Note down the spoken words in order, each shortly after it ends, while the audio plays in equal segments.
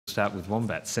Start with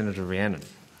Wombat. Senator Rhiannon.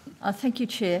 Thank you,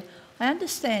 Chair. I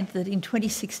understand that in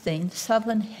 2016,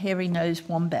 southern hairy-nosed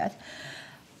wombat,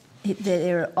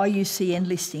 their IUCN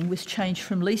listing was changed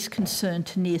from least concern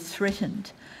to near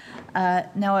threatened.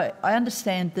 Now, I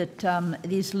understand that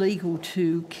it is legal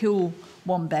to kill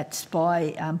wombats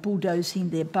by bulldozing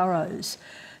their burrows.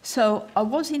 So I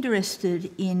was interested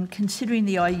in considering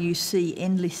the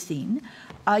IUCN listing.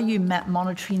 Are you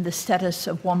monitoring the status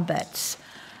of wombats,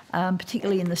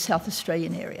 particularly in the South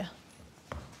Australian area?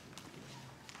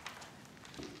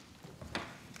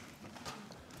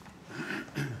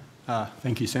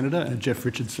 Thank you, Senator. Jeff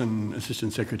Richardson,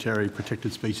 Assistant Secretary,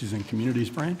 Protected Species and Communities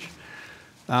Branch.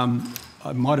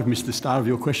 I might have missed the start of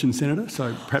your question, Senator,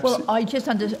 so perhaps... Well, I just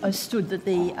understood that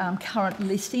the current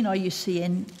listing,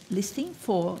 IUCN listing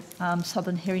for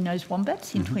southern hairy-nosed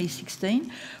wombats in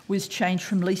 2016 was changed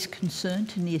from least concern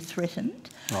to near threatened.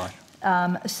 Right.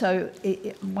 That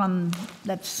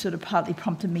sort of partly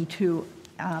prompted me to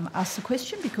ask the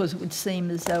question, because it would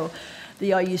seem as though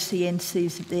the IUCN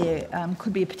sees that there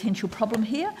could be a potential problem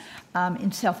here.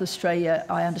 In South Australia,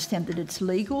 I understand that it's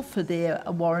legal for their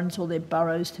warrens or their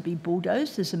burrows to be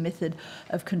bulldozed as a method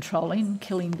of controlling and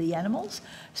killing the animals.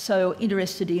 So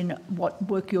interested in what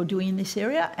work you're doing in this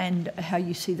area and how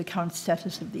you see the current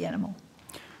status of the animal.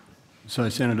 So,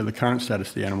 Senator, the current status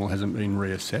of the animal hasn't been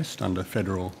reassessed under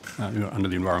federal, under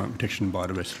the Environment Protection and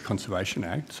Biodiversity Conservation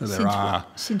Act. So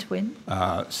Since when?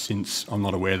 Since I'm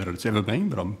not aware that it's ever been,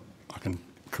 but I can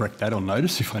correct that on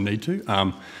notice if I need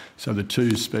to. So the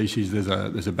two species, there's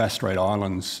a Bass Strait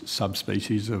Islands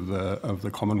subspecies of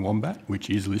the common wombat, which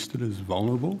is listed as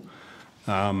vulnerable.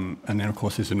 And then, of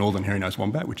course, there's the northern hairy-nosed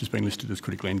wombat, which has been listed as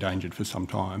critically endangered for some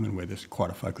time and where there's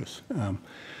quite a focus.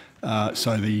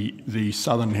 So the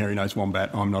southern hairy-nosed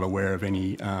wombat, I'm not aware of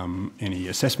any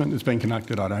assessment that's been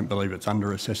conducted. I don't believe it's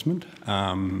under assessment.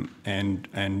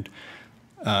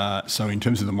 So in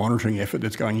terms of the monitoring effort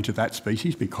that's going into that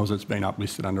species, because it's been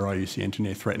uplisted under IUCN to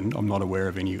near threatened, I'm not aware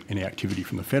of any activity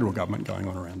from the federal government going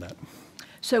on around that.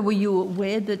 So were you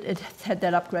aware that it had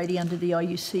that upgrading under the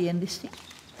IUCN listing?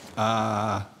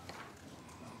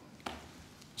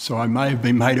 So I may have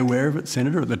been made aware of it,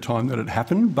 Senator, at the time that it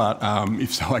happened, but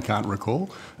if so, I can't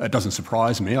recall. It doesn't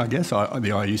surprise me, I guess. The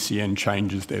IUCN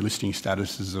changes their listing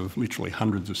statuses of literally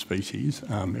hundreds of species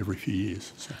every few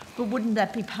years. So. But wouldn't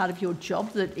that be part of your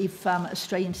job, that if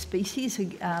Australian species,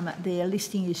 their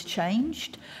listing is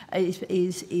changed,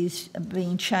 is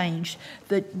being changed,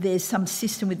 that there's some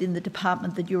system within the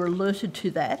department that you're alerted to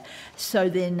that, so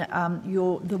then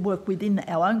the work within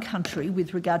our own country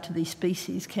with regard to these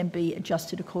species can be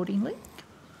adjusted accordingly?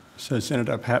 So,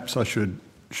 Senator, perhaps I should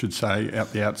say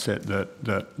at the outset that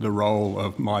the role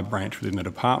of my branch within the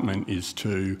department is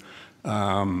to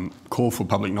call for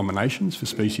public nominations for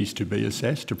species to be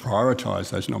assessed, to prioritise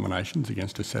those nominations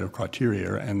against a set of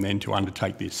criteria, and then to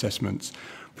undertake the assessments,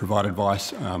 provide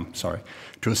advice,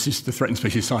 to assist the Threatened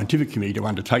Species Scientific Committee to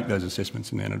undertake those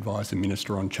assessments and then advise the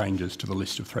Minister on changes to the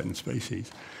list of threatened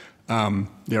species.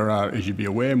 There are, as you'd be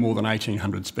aware, more than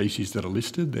 1,800 species that are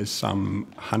listed. There's some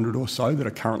 100 or so that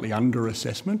are currently under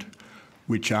assessment,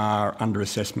 which are under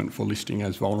assessment for listing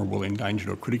as vulnerable, endangered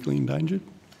or critically endangered.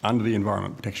 Under the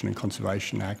Environment Protection and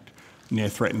Conservation Act, near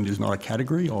threatened is not a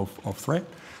category of threat.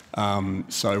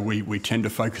 So we tend to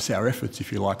focus our efforts,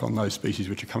 if you like, on those species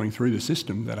which are coming through the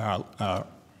system that are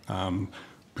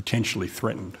potentially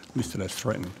threatened, listed as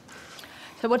threatened.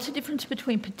 So what's the difference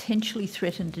between potentially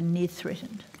threatened and near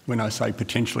threatened? When I say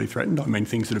potentially threatened, I mean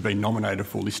things that have been nominated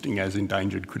for listing as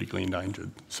endangered, critically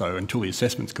endangered. So until the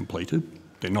assessment's completed,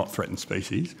 they're not threatened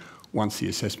species. Once the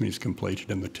assessment is completed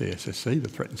and the TSSC, the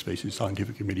Threatened Species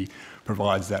Scientific Committee,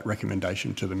 provides that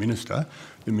recommendation to the Minister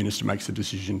makes the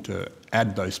decision to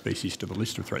add those species to the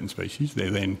list of threatened species.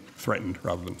 They're then threatened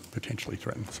rather than potentially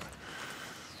threatened.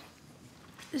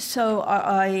 So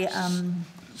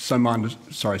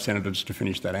sorry, Senator, just to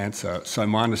finish that answer. So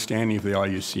my understanding of the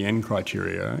IUCN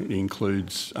criteria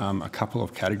includes a couple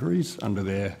of categories under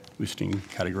their listing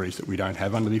categories that we don't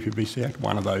have under the EPBC Act.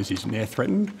 One of those is near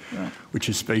threatened, right, which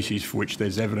is species for which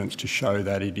there's evidence to show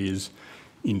that it is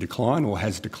in decline or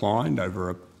has declined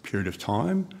over a period of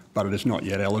time, but it is not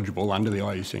yet eligible under the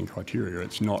IUCN criteria.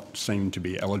 It's not seen to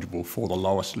be eligible for the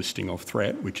lowest listing of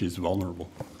threat, which is vulnerable.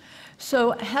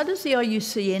 So how does the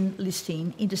IUCN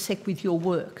listing intersect with your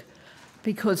work?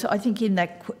 Because I think in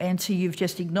that answer you've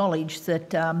just acknowledged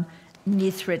that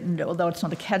near threatened, although it's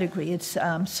not a category, it's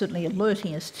certainly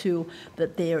alerting us to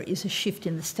that there is a shift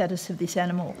in the status of this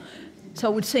animal. So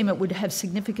it would seem it would have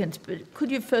significance, but could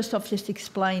you first off just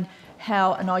explain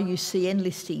how an IUCN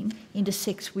listing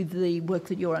intersects with the work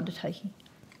that you're undertaking?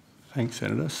 Thanks,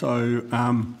 Senator. So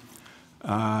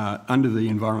Under the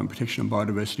Environment Protection and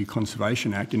Biodiversity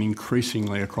Conservation Act, and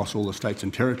increasingly across all the states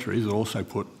and territories that also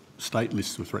put state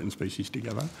lists of threatened species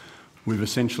together, we've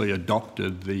essentially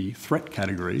adopted the threat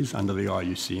categories under the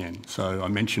IUCN. So I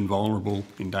mentioned vulnerable,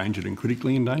 endangered and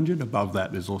critically endangered. Above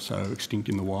that there's also extinct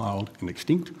in the wild and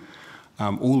extinct.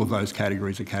 All of those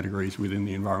categories are categories within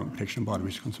the Environment Protection and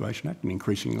Biodiversity Conservation Act and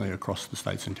increasingly across the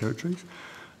states and territories.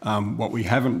 What we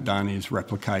haven't done is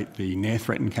replicate the near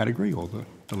threatened category, or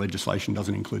the legislation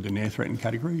doesn't include the near threatened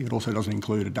category. It also doesn't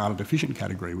include a data deficient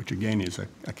category, which again is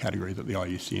a category that the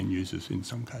IUCN uses in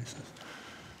some cases.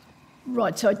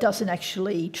 Right, so it doesn't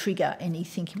actually trigger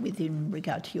anything within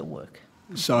regard to your work?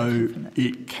 So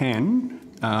it can.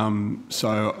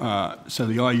 So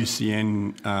the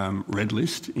IUCN red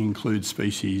list includes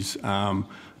species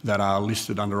that are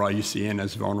listed under IUCN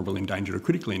as vulnerable, endangered or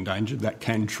critically endangered. That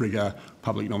can trigger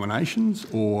public nominations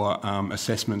or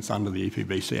assessments under the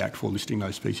EPBC Act for listing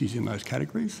those species in those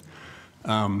categories.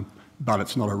 But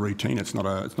it's not a routine, it's not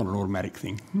an automatic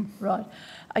thing. Right.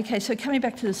 Okay, so coming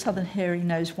back to the southern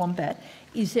hairy-nosed wombat,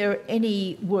 is there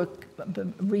any work,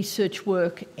 research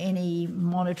work, any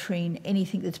monitoring,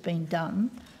 anything that's been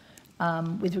done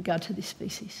with regard to this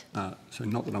species? So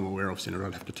not that I'm aware of, Senator.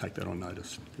 I'd have to take that on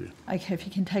notice. Yeah. Okay, if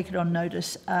you can take it on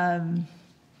notice.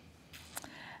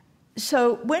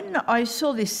 So when I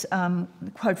saw this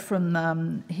quote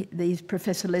from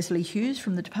Professor Leslie Hughes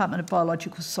from the Department of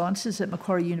Biological Sciences at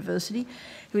Macquarie University,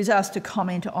 who was asked to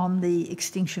comment on the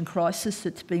extinction crisis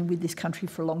that's been with this country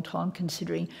for a long time,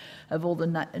 considering of all the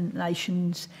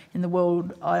nations in the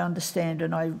world, I understand,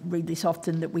 and I read this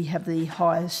often, that we have the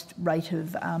highest rate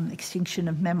of extinction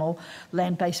of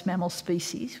land-based mammal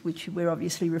species, which we're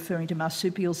obviously referring to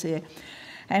marsupials there.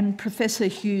 And Professor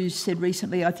Hughes said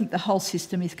recently, I think the whole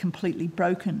system is completely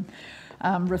broken,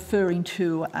 referring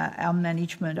to our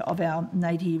management of our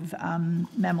native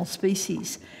mammal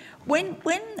species. When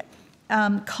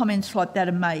comments like that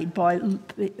are made by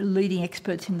leading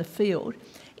experts in the field,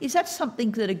 is that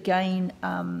something that, again,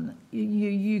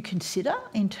 you consider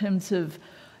in terms of,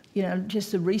 you know,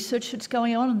 just the research that's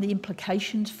going on and the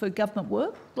implications for government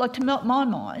work? Like, to my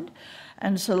mind,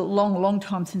 and it's a long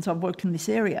time since I've worked in this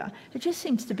area, it just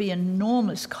seems to be an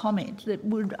enormous comment that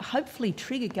would hopefully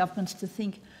trigger governments to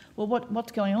think, well,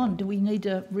 what's going on? Do we need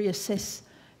to reassess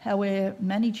how we're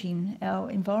managing our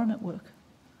environment work?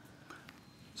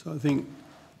 So I think,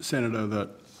 Senator, that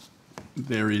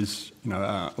there is, you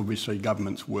know, obviously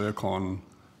governments work on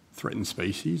threatened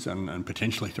species and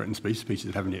potentially threatened species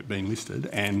that haven't yet been listed,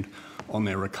 and on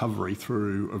their recovery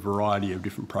through a variety of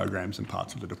different programs and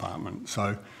parts of the department.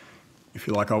 So, if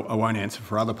you like, I won't answer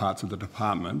for other parts of the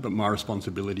department, but my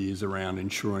responsibility is around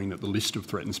ensuring that the list of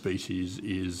threatened species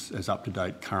is as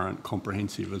up-to-date, current,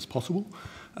 comprehensive as possible.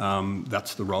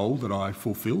 That's the role that I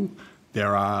fulfil.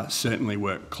 There are certainly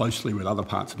work closely with other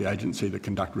parts of the agency that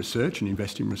conduct research and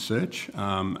invest in research,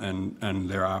 and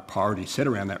there are priorities set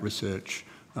around that research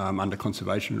under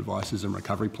conservation advices and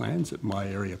recovery plans that my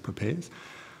area prepares.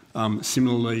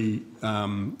 Similarly,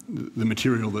 the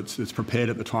material that's prepared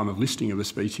at the time of listing of a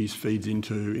species feeds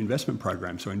into investment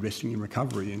programs, so investing in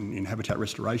recovery, in habitat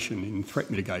restoration, in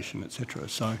threat mitigation, etc.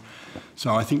 So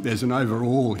I think there's an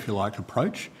overall, if you like,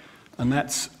 approach, and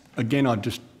that's, again, I'd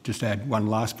just add one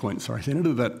last point, sorry,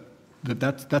 Senator,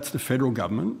 that's the federal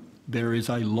government. There is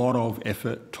a lot of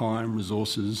effort, time,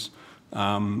 resources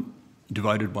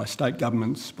devoted by state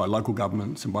governments, by local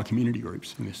governments and by community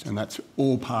groups in this, and that's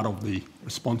all part of the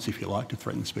response, if you like, to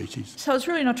threatened species. So I was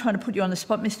really not trying to put you on the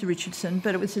spot, Mr Richardson,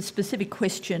 but it was a specific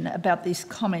question about this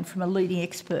comment from a leading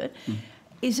expert.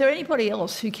 Is there anybody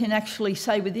else who can actually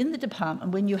say within the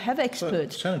department, when you have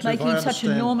experts Senator, making such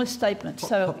enormous statements?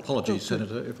 Apologies,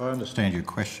 Senator, if I understand your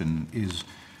question is,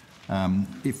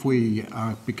 if we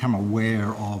become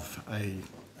aware of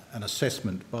an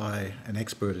assessment by an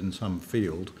expert in some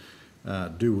field,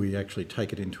 do we actually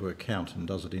take it into account and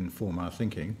does it inform our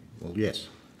thinking? Well, yes.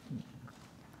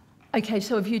 Okay,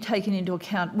 so have you taken into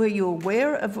account, were you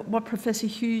aware of what Professor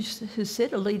Hughes has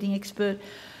said, a leading expert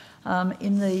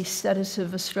in the status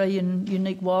of Australian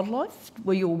unique wildlife?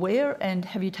 Were you aware, and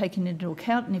have you taken into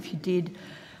account? And if you did,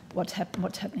 what's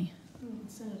happening?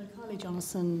 Senator Kylie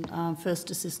Johnson,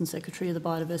 First Assistant Secretary of the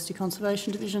Biodiversity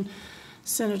Conservation Division.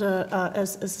 Senator,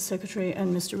 as the Secretary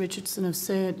and Mr Richardson have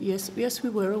said, yes, we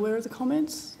were aware of the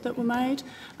comments that were made,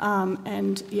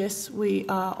 and yes, we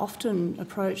are often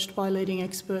approached by leading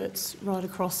experts right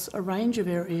across a range of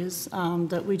areas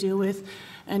that we deal with,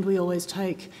 and we always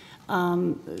take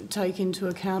take into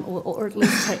account or at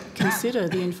least consider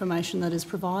the information that is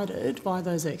provided by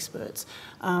those experts.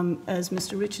 As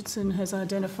Mr Richardson has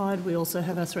identified, we also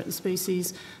have our Threatened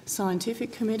Species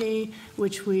Scientific Committee,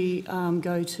 which we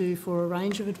go to for a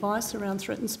range of advice around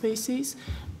threatened species.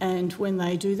 And when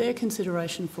they do their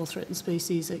consideration for threatened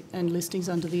species and listings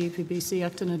under the EPBC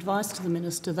Act and advice to the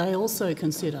Minister, they also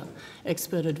consider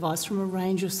expert advice from a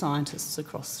range of scientists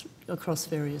across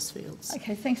various fields.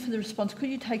 Okay, thanks for the response. Could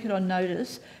you take it on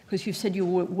notice, because you've said you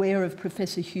were aware of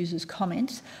Professor Hughes's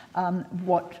comments,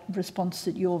 what response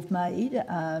that you've made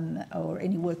or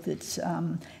any work that's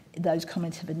those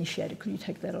comments have initiated? Could you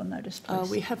take that on notice, please?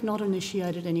 We have not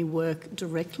initiated any work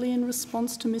directly in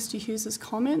response to Mr Hughes's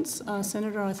comments.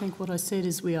 Senator, I think what I said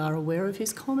is we are aware of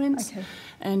his comments, okay,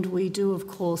 and we do, of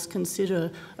course,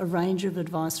 consider a range of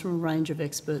advice from a range of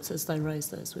experts as they raise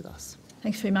those with us.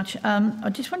 Thanks very much. I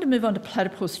just want to move on to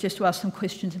platypus, just to ask some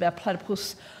questions about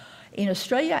platypus in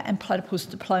Australia and platypus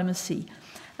diplomacy.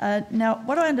 Now,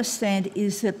 what I understand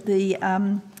is that the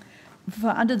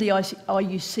under the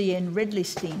IUCN red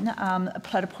listing,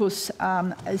 platypus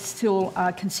is still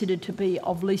considered to be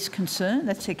of least concern.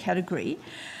 That's their category.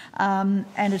 And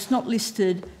it's not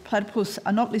listed, platypus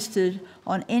are not listed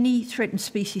on any threatened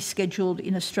species scheduled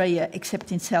in Australia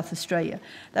except in South Australia.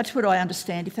 That's what I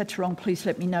understand. If that's wrong, please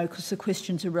let me know, because the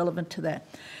questions are relevant to that.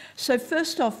 So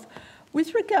first off,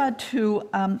 with regard to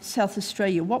South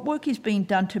Australia, what work is being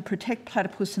done to protect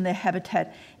platypus and their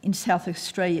habitat in South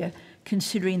Australia,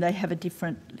 considering they have a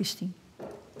different listing?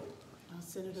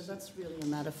 Senator, that's really a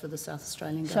matter for the South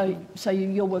Australian government. So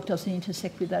your work doesn't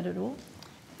intersect with that at all?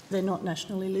 They're not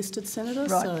nationally listed, Senator,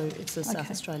 right, so it's a South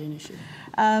Australian issue.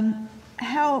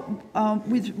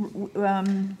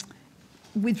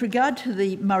 With regard to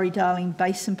the Murray-Darling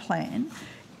Basin Plan,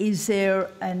 is there,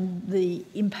 and the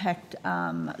impact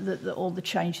that all the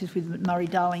changes with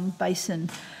Murray-Darling Basin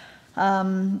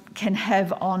can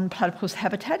have on platypus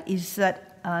habitat, is that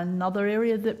another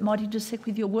area that might intersect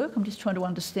with your work? I'm just trying to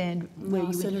understand where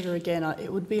you... Senator, again,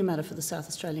 it would be a matter for the South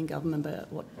Australian government about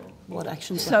what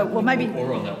actions... So, well, maybe...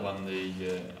 Or on that one,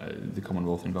 the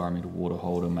Commonwealth Environmental Water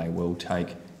Holder may well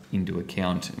take into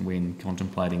account when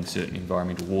contemplating certain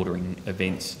environmental watering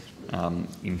events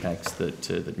impacts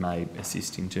that may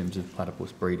assist in terms of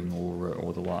platypus breeding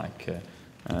or the like.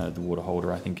 The water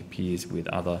holder, I think, appears with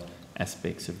other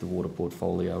aspects of the water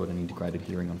portfolio at an integrated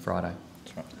hearing on Friday.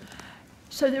 That's right.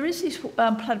 So there is this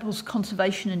platypus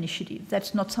conservation initiative.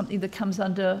 That's not something that comes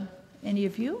under any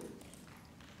of you?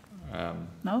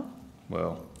 No?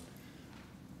 Well,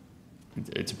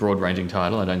 it's a broad-ranging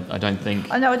title. I don't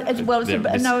think. I know.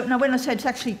 No. When I say it's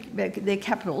actually they're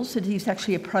capitals, it is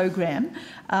actually a program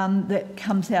that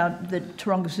comes out that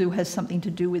Taronga Zoo has something to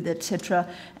do with, etc.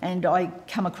 And I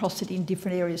come across it in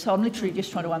different areas. So I'm literally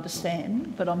just trying to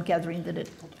understand, but I'm gathering that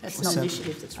it's not an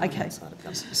initiative that's running outside of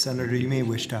government. Senator, you may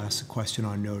wish to ask a question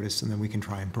on notice, and then we can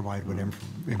try and provide whatever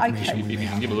information we may have. If you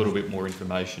can give a little bit more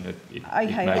information, it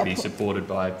may be supported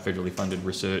by federally funded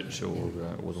research or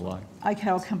the like. Okay,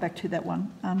 I'll come back to that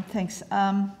one. Thanks.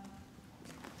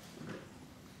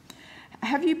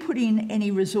 Have you put in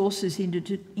any resources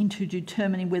into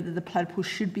determining whether the platypus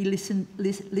should be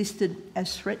listed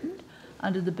as threatened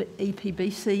under the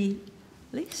EPBC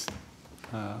list?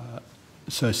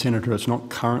 So, Senator, it's not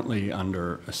currently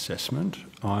under assessment.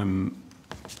 I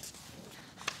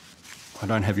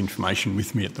don't have information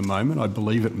with me at the moment. I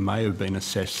believe it may have been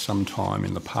assessed sometime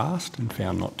in the past and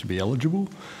found not to be eligible.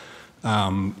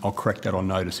 I'll correct that on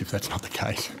notice if that's not the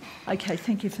case. Okay,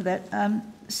 thank you for that.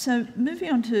 So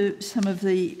moving on to some of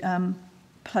the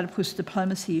platypus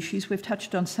diplomacy issues, we've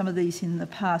touched on some of these in the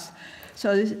past.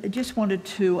 So I just wanted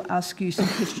to ask you some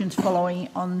questions following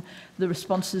on the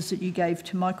responses that you gave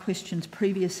to my questions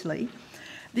previously.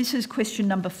 This is question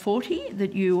number 40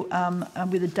 that you,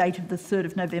 with a date of the 3rd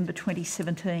of November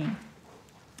 2017.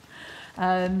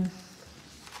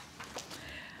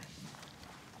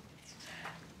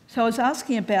 So I was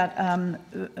asking about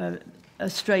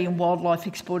Australian wildlife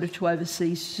exported to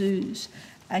overseas zoos,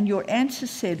 and your answer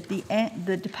said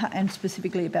and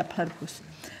specifically about platypus.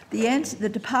 The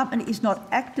department is not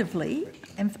actively,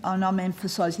 and I'm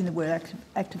emphasising the word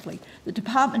actively, the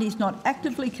department is not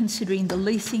actively considering the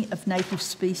leasing of native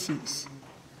species.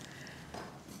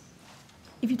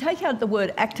 If you take out the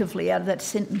word actively out of that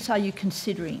sentence, are you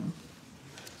considering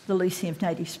the leasing of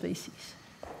native species?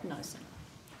 No, sir.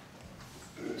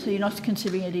 So you're not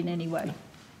considering it in any way?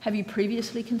 Have you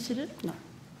previously considered? No.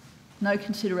 No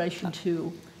consideration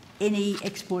to any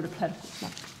export of platypus? No.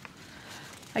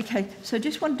 Okay, so I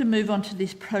just wanted to move on to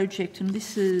this project, and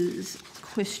this is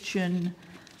question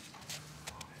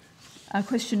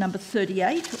Question number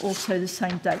 38, also the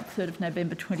same date, 3rd of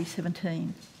November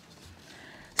 2017.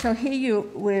 So here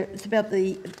it's about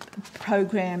the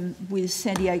program with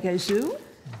San Diego Zoo.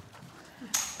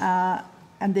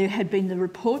 And there had been the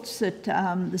reports that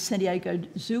the San Diego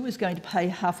Zoo was going to pay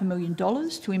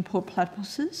 $500,000 to import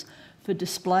platypuses for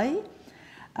display.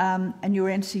 And your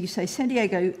answer, you say San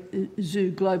Diego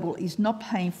Zoo Global is not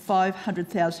paying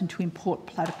 $500,000 to import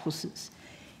platypuses.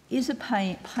 Is it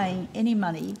paying any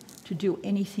money to do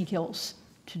anything else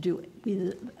to do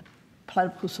with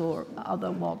platypus or other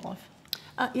wildlife?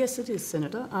 Yes, it is,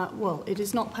 Senator. Well, it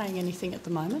is not paying anything at the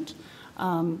moment,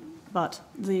 but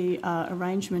the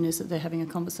arrangement is that they're having a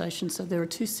conversation. So there are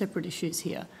two separate issues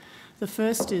here. The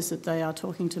first is that they are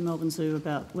talking to Melbourne Zoo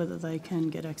about whether they can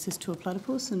get access to a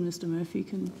platypus, and Mr Murphy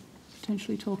can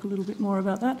potentially talk a little bit more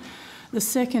about that. The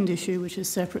second issue, which is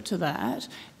separate to that,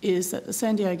 is that the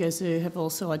San Diego Zoo have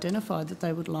also identified that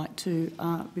they would like to,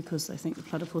 because they think the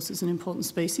platypus is an important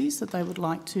species, that they would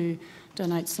like to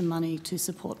donate some money to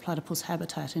support platypus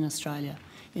habitat in Australia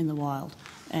in the wild.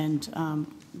 And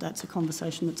that's a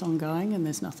conversation that's ongoing, and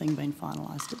there's nothing been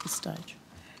finalised at this stage.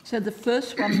 So the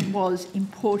first one was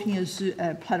importing a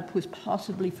platypus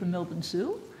possibly from Melbourne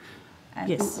Zoo? And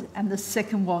yes. And the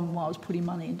second one was putting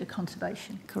money into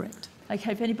conservation? Correct.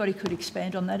 Okay, if anybody could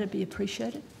expand on that, it'd be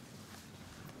appreciated.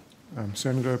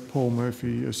 Senator Paul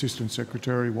Murphy, Assistant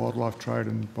Secretary, Wildlife Trade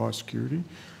and Biosecurity.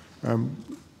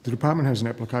 The department has an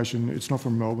application, it's not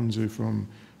from Melbourne Zoo, from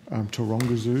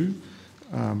Taronga Zoo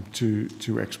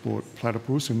to export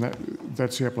platypus, and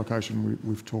that's the application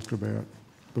we've talked about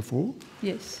before.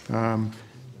 Yes.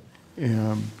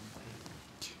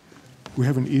 We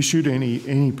haven't issued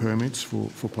any permits for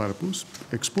platypus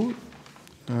export.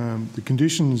 The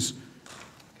conditions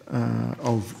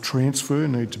of transfer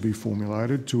need to be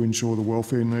formulated to ensure the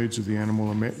welfare needs of the animal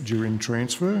are met during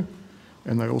transfer,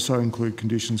 and they also include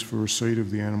conditions for receipt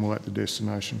of the animal at the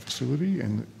destination facility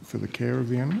and for the care of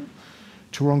the animal.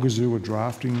 Taronga Zoo are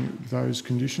drafting those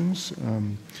conditions.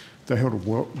 They held a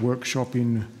workshop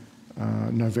in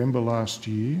November last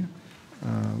year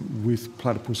with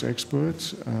platypus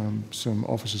experts. Some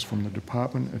officers from the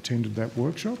department attended that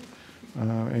workshop,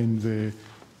 and they're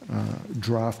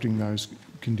drafting those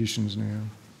conditions now.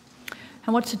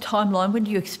 And what's the timeline? When do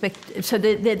you expect? So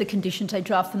they're the conditions, they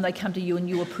draft them, they come to you and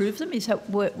you approve them? Is that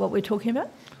what we're talking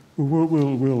about?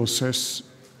 We'll assess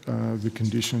the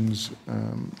conditions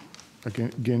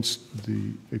against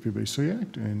the EPBC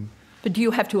Act. But do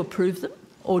you have to approve them,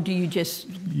 or do you just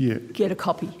get a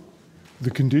copy?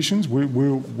 The conditions,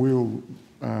 we'll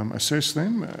assess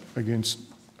them against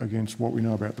what we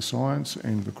know about the science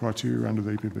and the criteria under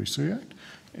the EPBC Act,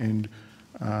 and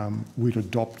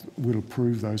we'll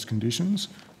approve those conditions.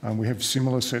 We have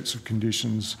similar sets of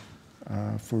conditions,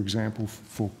 for example,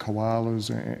 for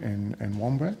koalas and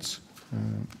wombats,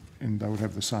 and they would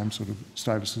have the same sort of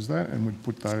status as that, and we'd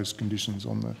put those conditions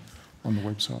on the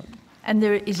website. And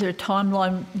is there a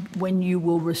timeline when you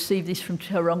will receive this from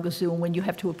Taronga Zoo and when you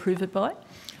have to approve it by?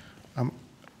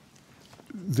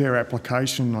 Their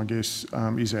application, I guess,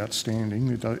 is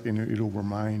outstanding. It'll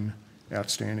remain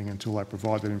outstanding until they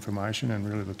provide that information, and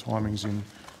really the timing's in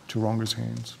Taronga's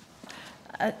hands.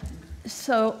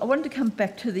 So I wanted to come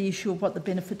back to the issue of what the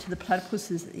benefit to the platypus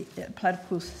is,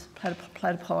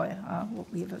 platypi are,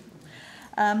 whatever.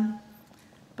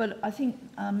 But I think,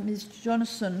 Ms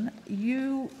Jonathan,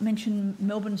 you mentioned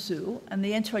Melbourne Zoo, and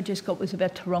the answer I just got was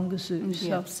about Taronga Zoo.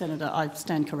 Yeah, Senator, I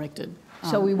stand corrected.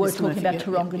 So we were Mr. talking Murphy,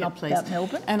 about Taronga, not about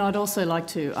Melbourne? And I'd also like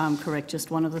to correct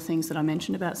just one of the things that I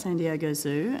mentioned about San Diego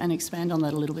Zoo and expand on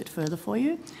that a little bit further for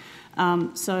you.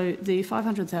 So the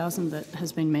 $500,000 that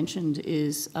has been mentioned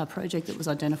is a project that was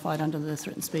identified under the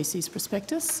Threatened Species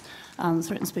Prospectus. The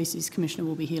Threatened Species Commissioner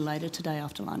will be here later today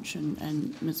after lunch,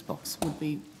 and Ms Box would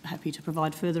be happy to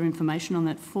provide further information on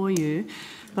that for you.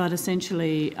 But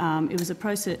essentially, it was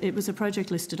a project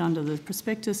listed under the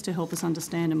prospectus to help us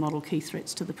understand and model key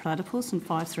threats to the platypus and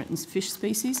 5 threatened fish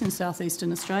species in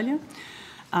southeastern Australia.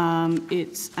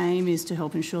 Its aim is to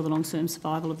help ensure the long-term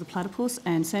survival of the platypus,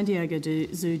 and San Diego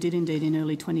Zoo did indeed in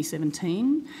early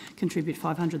 2017 contribute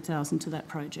 $500,000 to that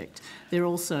project. They're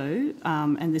also,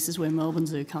 and this is where Melbourne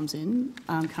Zoo comes in,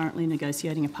 currently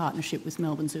negotiating a partnership with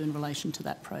Melbourne Zoo in relation to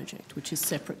that project, which is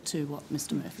separate to what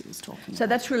Mr Murphy was talking about. So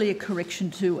that's really a correction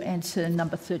to answer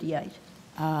number 38.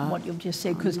 What you've just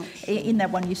said, because in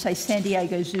that one you say San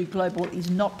Diego Zoo Global is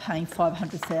not paying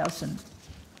 $500,000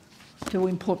 to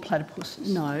import platypuses.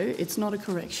 No, it's not a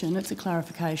correction, it's a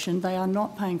clarification. They are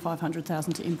not paying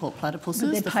 $500,000 to import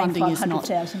platypuses. The funding is not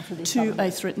for this to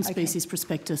a threatened species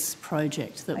prospectus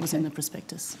that was in the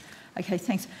prospectus. Okay,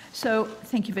 thanks. So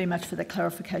thank you very much for that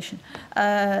clarification.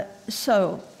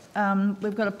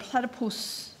 We've got a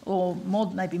platypus, or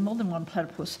maybe more than one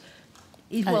platypus.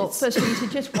 Firstly, is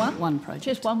it just one? One project.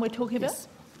 Just one we're talking about? Yes.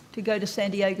 To go to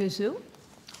San Diego Zoo?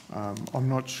 I'm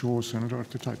not sure, Senator. I have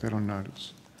to take that on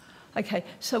notice. Okay,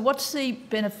 so what's the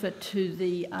benefit to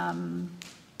the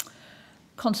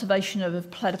conservation of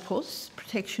platypus,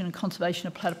 protection and conservation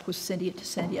of platypus, sending it to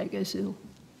San Diego Zoo?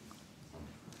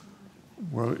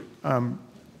 Well,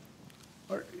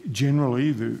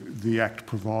 generally, the Act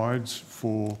provides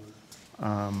for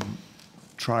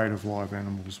trade of live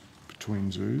animals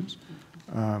between zoos,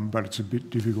 but it's a bit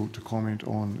difficult to comment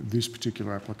on this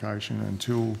particular application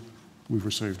until we've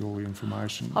received all the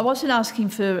information. I wasn't asking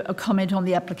for a comment on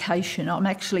the application. I'm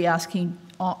actually asking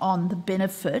on the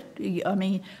benefit. I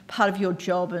mean, part of your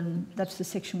job, and that's the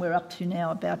section we're up to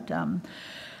now, about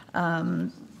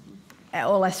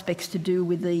all aspects to do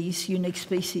with these unique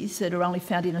species that are only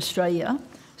found in Australia.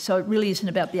 So it really isn't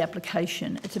about the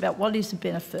application. It's about what is the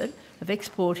benefit of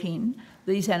exporting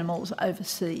these animals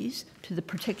overseas to the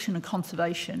protection and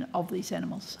conservation of these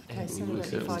animals. Okay,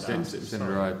 Senator, if I can...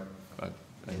 Senator,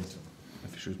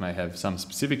 officials may have some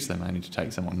specifics they may need to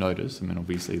take some on notice. I mean,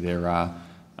 obviously there are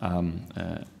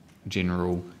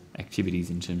general activities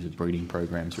in terms of breeding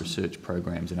programs, research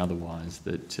programs and otherwise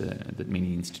that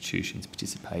many institutions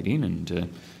participate in, and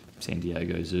San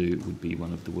Diego Zoo would be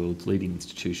one of the world's leading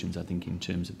institutions, I think, in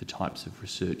terms of the types of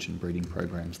research and breeding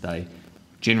programs they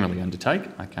generally undertake.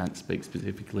 I can't speak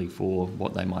specifically for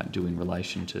what they might do in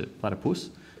relation to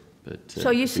platypus, but... So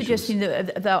you're suggesting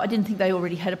that I didn't think they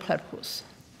already had a platypus?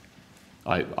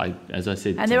 As I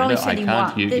said, and they're only sending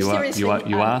one.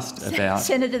 You asked about...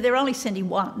 Senator, they're only sending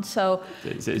one, so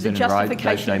the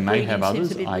justification they may of have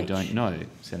others, I don't know,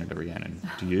 Senator Rhiannon.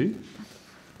 Do you?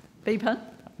 Beg your pardon?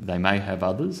 They may have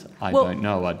others. I don't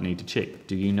know. I'd need to check.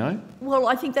 Do you know? Well,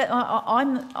 I think that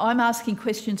I'm asking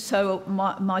questions so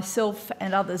myself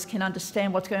and others can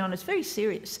understand what's going on. It's very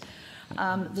serious,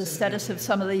 the status of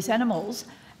some of these animals,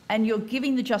 and you're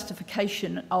giving the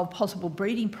justification of possible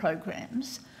breeding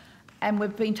programs, and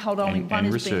we've been told only one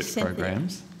is being sent there.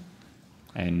 Programs,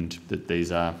 and that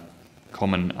these are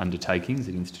common undertakings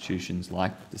at institutions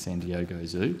like the San Diego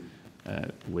Zoo.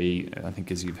 I think,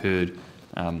 as you've heard,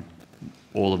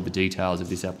 all of the details of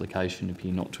this application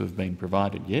appear not to have been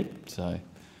provided yet. So,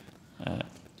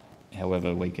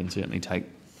 however, we can certainly take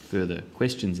further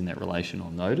questions in that relation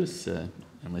on notice,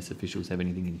 unless officials have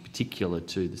anything in particular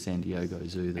to the San Diego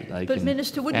Zoo that they can But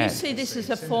Minister, would you add. see this as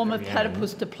a form of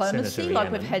platypus diplomacy,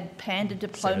 like we've had panda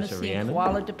diplomacy and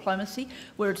koala diplomacy,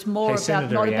 where it's more about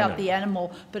not about the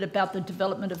animal, but about the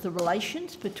development of the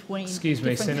relations between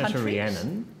different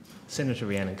countries? Senator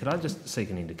Rhiannon, could I just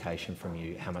seek an indication from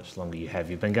you how much longer you have?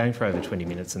 You've been going for over 20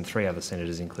 minutes and 3 other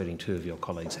senators, including 2 of your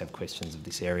colleagues, have questions of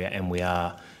this area, and we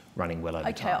are running well over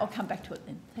time. Okay, I'll come back to it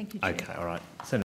then. Thank you, Chair. Okay, all right.